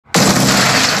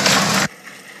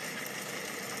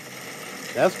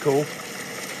That's cool.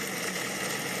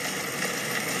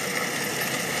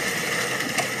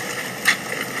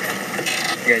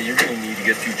 Yeah, you're gonna need to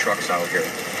get 2 trucks out here.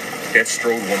 That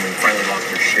Strode woman finally lost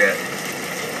her shit.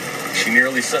 She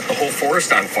nearly set the whole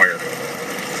forest on fire.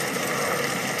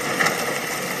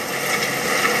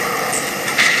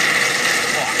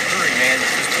 Fuck, hurry, man.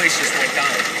 This place just went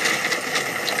down.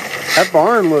 That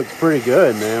barn looks pretty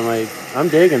good, man. Like, I'm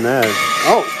digging that.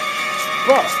 Oh,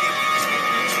 fuck.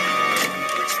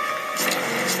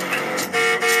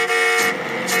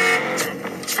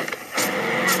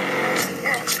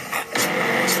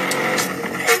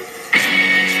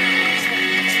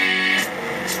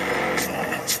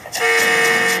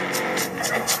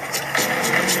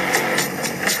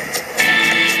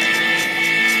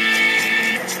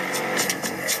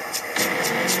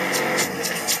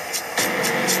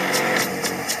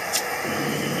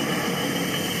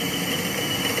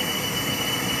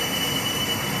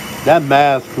 That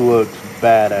mask looks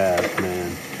badass,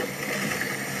 man.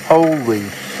 Holy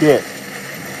shit.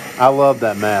 I love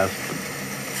that mask.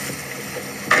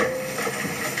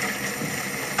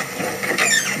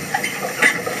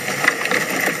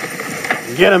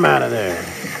 Get him out of there.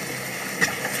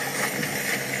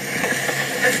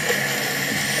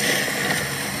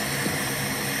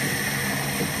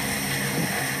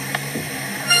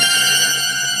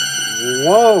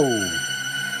 Whoa.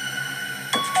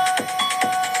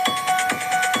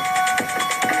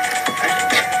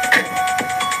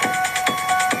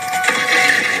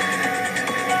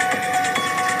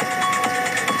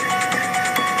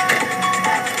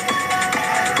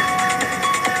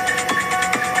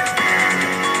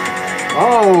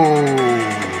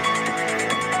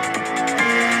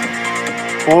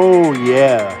 Oh,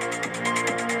 yeah.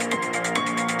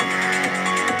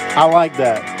 I like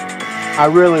that. I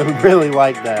really, really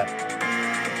like that.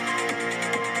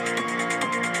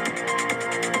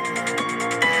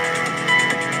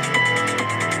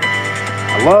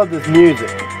 I love this music.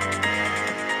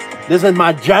 This is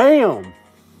my jam.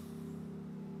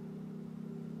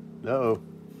 Uh-oh.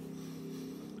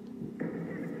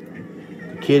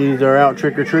 The kiddies are out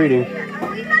trick-or-treating. You're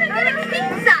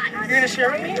gonna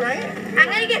share with me, right? I'm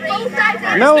gonna get both sides.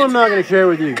 No, I'm not gonna share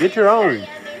with you. Get your own.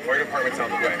 Fire department's on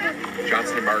the way.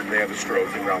 Johnson and Martin, they have the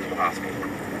Strodes en route to the hospital.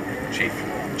 Chief,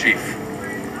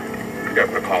 you gotta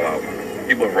put a call out.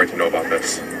 People have a right to know about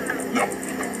this. No,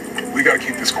 we gotta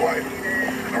keep this quiet.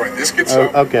 All right, this gets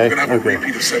up. Okay. We're gonna have a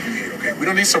repeat of 78. Okay, we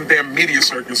don't need some damn media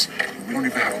circus. We don't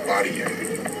even have a body yet.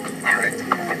 All right.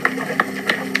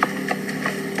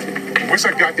 Where's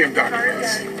that goddamn doctor?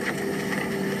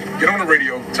 Get on the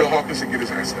radio. Tell Hawkins to get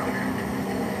his ass down here.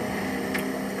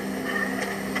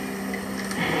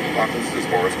 Hawkins is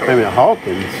Morris. Wait a minute,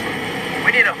 Hawkins?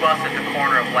 We need a bus at the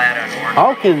corner of Lada and Orange.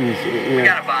 Hawkins, We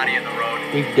got a body in the road.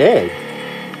 he's dead.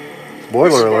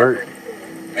 Spoiler alert.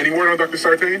 Any word on Dr.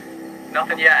 Sartain?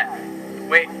 Nothing yet.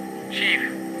 Wait, Chief,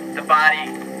 the body,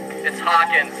 it's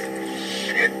Hawkins.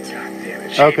 Shit. God damn it.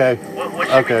 Chief, Okay. What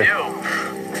should we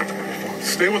do?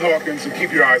 Stay with Hawkins and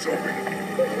keep your eyes open.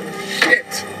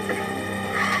 Shit.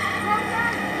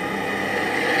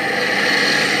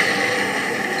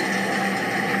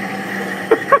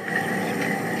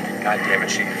 God damn it,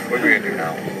 Chief. What are we gonna do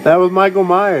now? That was Michael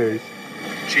Myers.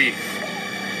 Chief,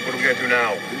 what are we gonna do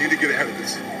now? We need to get ahead of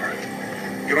this. All right.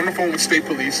 Get on the phone with state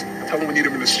police. Tell them we need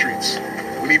them in the streets.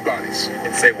 We need bodies.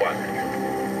 And say what?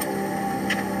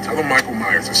 Tell them Michael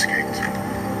Myers escaped.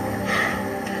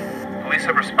 Police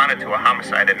have responded to a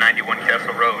homicide at 91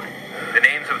 Castle Road. The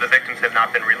names of the victims have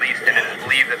not been released, and it is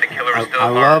believed that the killer is still I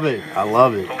armed. love it. I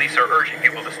love it. Police are urging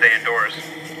people to stay indoors.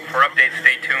 For updates,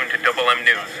 stay tuned to Double M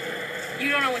News. You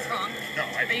don't know what's wrong? No.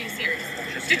 Are you serious?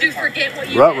 Did you forget what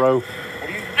you Ruh-roh.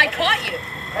 I caught you.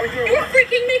 You were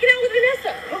freaking making out with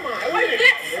Vanessa. Come on.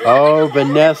 Oh,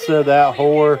 Vanessa, that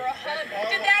whore.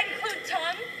 Did that include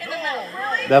tongue in the mouth?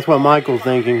 That's what Michael's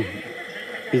thinking.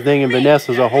 He's thinking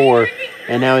Vanessa's a whore,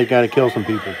 and now he's got to kill some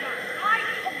people. I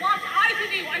locked eyes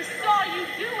with you. I saw you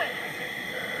do it.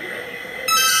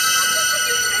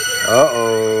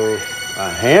 Uh-oh. A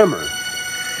hammer.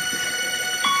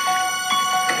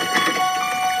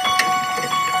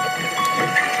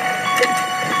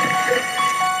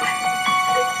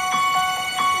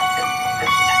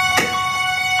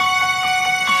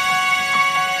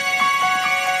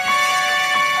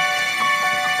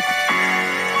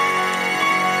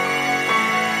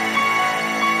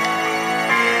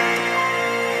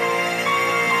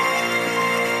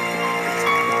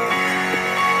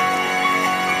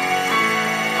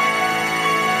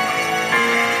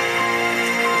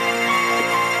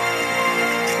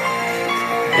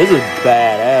 This is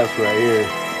badass right here.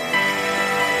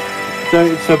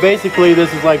 So basically,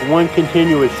 this is like one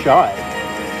continuous shot.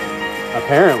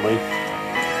 Apparently,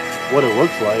 what it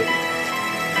looks like.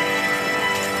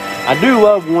 I do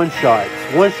love one-shots.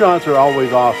 One-shots are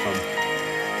always awesome.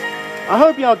 I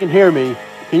hope y'all can hear me.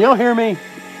 Can y'all hear me?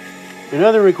 In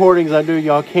other recordings I do,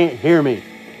 y'all can't hear me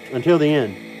until the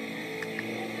end.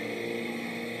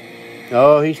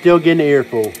 Oh, he's still getting the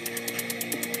earful.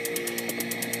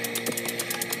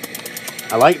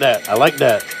 I like that. I like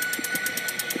that.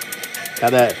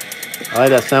 Got that. I like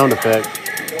that sound effect.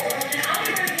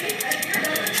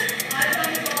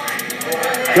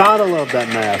 Gotta love that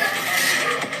mask.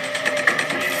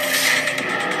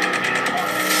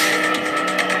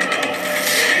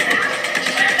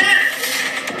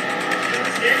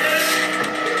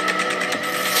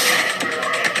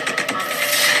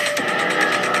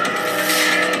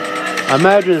 I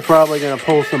imagine it's probably going to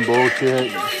pull some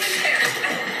bullshit.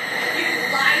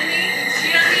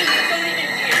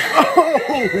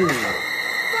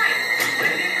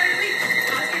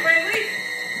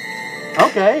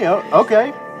 Okay, okay.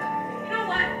 You know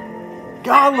what?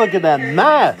 God, look at that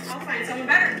mask. I'll find someone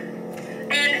better.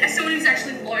 And as someone who's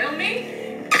actually loyal to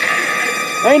me,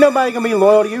 Ain't nobody going to be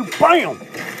loyal to you. Bam!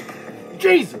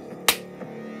 Jesus.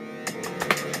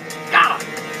 God.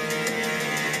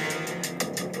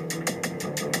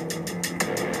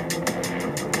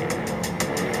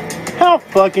 How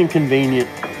fucking convenient.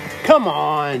 Come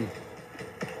on.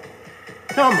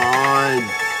 Come on.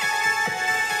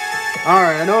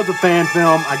 Alright, I know it's a fan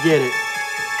film. I get it.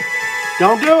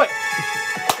 Don't do it.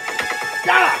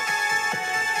 God.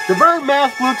 The bird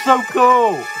mask looks so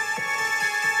cool.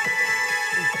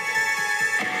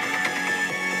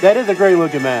 That is a great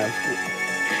looking mask.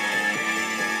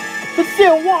 But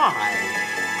still, why?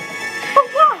 But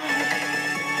why?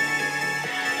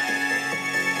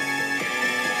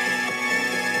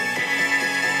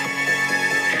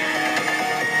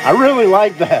 I really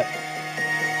like that.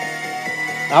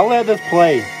 I'll let this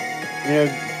play. You know,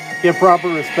 give proper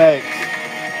respect.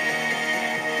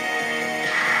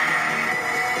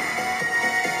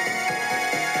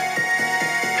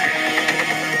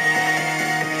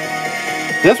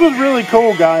 This was really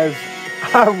cool, guys.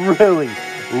 I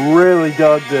really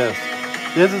dug this.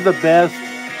 This is the best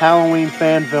Halloween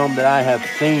fan film that I have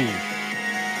seen.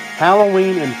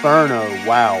 Halloween Inferno.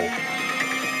 Wow.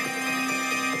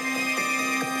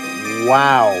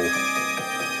 Wow.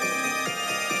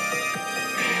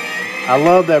 I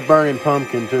love that burning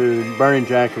pumpkin too. Burning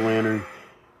jack-o'-lantern.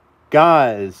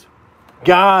 Guys,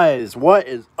 what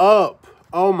is up?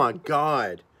 Oh my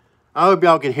God. I hope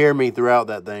y'all can hear me throughout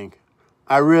that thing.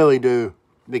 I really do.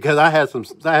 Because I had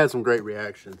some great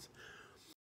reactions.